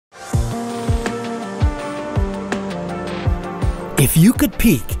If you could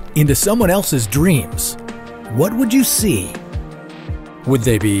peek into someone else's dreams, what would you see? Would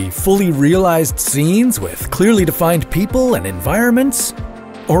they be fully realized scenes with clearly defined people and environments?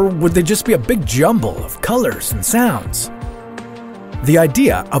 Or would they just be a big jumble of colors and sounds? The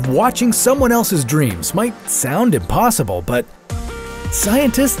idea of watching someone else's dreams might sound impossible, but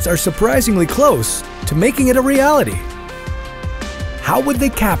scientists are surprisingly close to making it a reality. How would they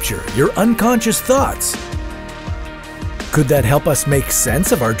capture your unconscious thoughts? Could that help us make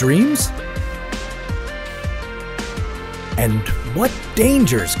sense of our dreams? And what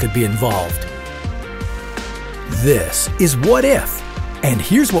dangers could be involved? This is What If, and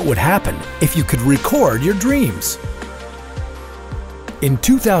here's what would happen if you could record your dreams. In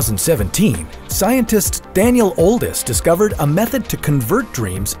 2017, scientist Daniel Oldis discovered a method to convert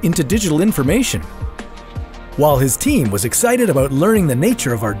dreams into digital information. While his team was excited about learning the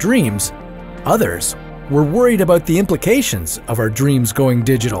nature of our dreams, others were worried about the implications of our dreams going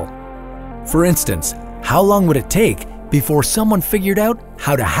digital. For instance, how long would it take before someone figured out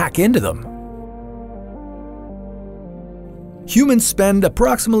how to hack into them? Humans spend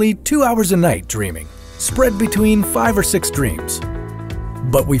approximately 2 hours a night dreaming, spread between 5 or 6 dreams.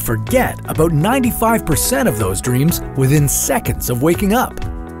 But we forget about 95% of those dreams within seconds of waking up.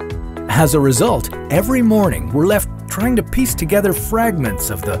 As a result, every morning we're left trying to piece together fragments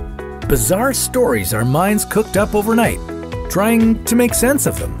of the bizarre stories our minds cooked up overnight, trying to make sense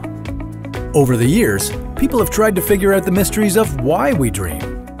of them. Over the years, people have tried to figure out the mysteries of why we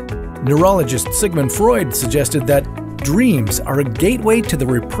dream. Neurologist Sigmund Freud suggested that dreams are a gateway to the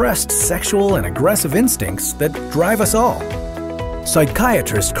repressed sexual and aggressive instincts that drive us all.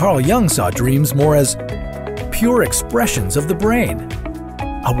 Psychiatrist Carl Jung saw dreams more as pure expressions of the brain,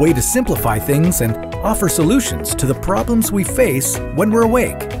 a way to simplify things and offer solutions to the problems we face when we're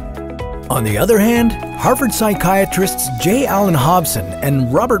awake. On the other hand, Harvard psychiatrists J. Allen Hobson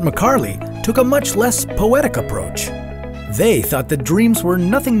and Robert McCarley took a much less poetic approach. They thought that dreams were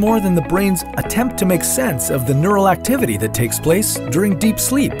nothing more than the brain's attempt to make sense of the neural activity that takes place during deep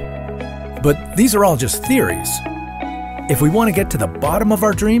sleep. But these are all just theories. If we want to get to the bottom of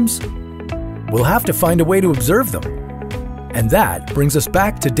our dreams, we'll have to find a way to observe them. And that brings us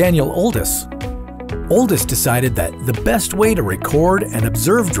back to Daniel Oldis. Oldis decided that the best way to record and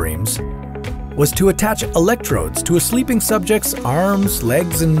observe dreams was to attach electrodes to a sleeping subject's arms,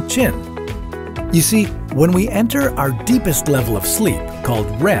 legs, and chin. You see, when we enter our deepest level of sleep, called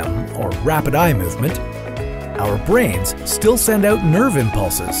REM, or rapid eye movement, our brains still send out nerve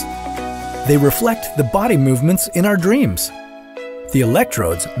impulses. They reflect the body movements in our dreams. The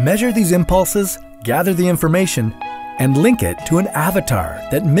electrodes measure these impulses, gather the information, and link it to an avatar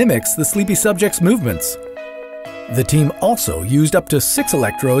that mimics the sleepy subject's movements. The team also used up to 6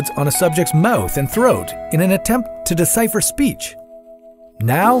 electrodes on a subject's mouth and throat in an attempt to decipher speech.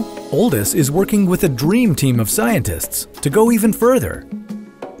 Now, Oldis is working with a dream team of scientists to go even further,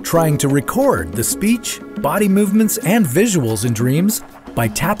 trying to record the speech, body movements, and visuals in dreams by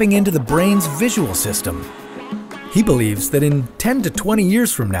tapping into the brain's visual system. He believes that in 10 to 20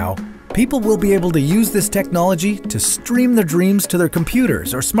 years from now, people will be able to use this technology to stream their dreams to their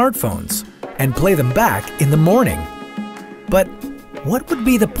computers or smartphones and play them back in the morning. But what would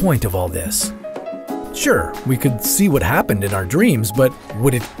be the point of all this? Sure, we could see what happened in our dreams, but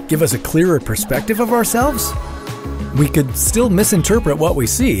would it give us a clearer perspective of ourselves? We could still misinterpret what we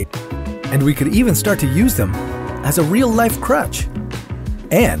see, and we could even start to use them as a real-life crutch.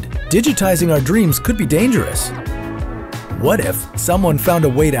 And digitizing our dreams could be dangerous. What if someone found a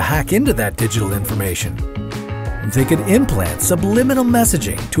way to hack into that digital information? They could implant subliminal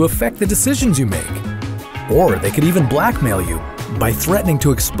messaging to affect the decisions you make. Or they could even blackmail you by threatening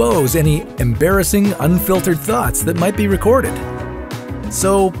to expose any embarrassing, unfiltered thoughts that might be recorded.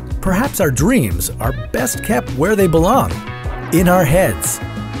 So perhaps our dreams are best kept where they belong, in our heads.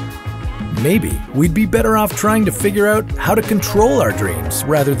 Maybe we'd be better off trying to figure out how to control our dreams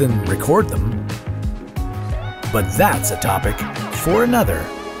rather than record them. But that's a topic for another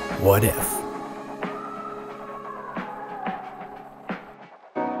What If.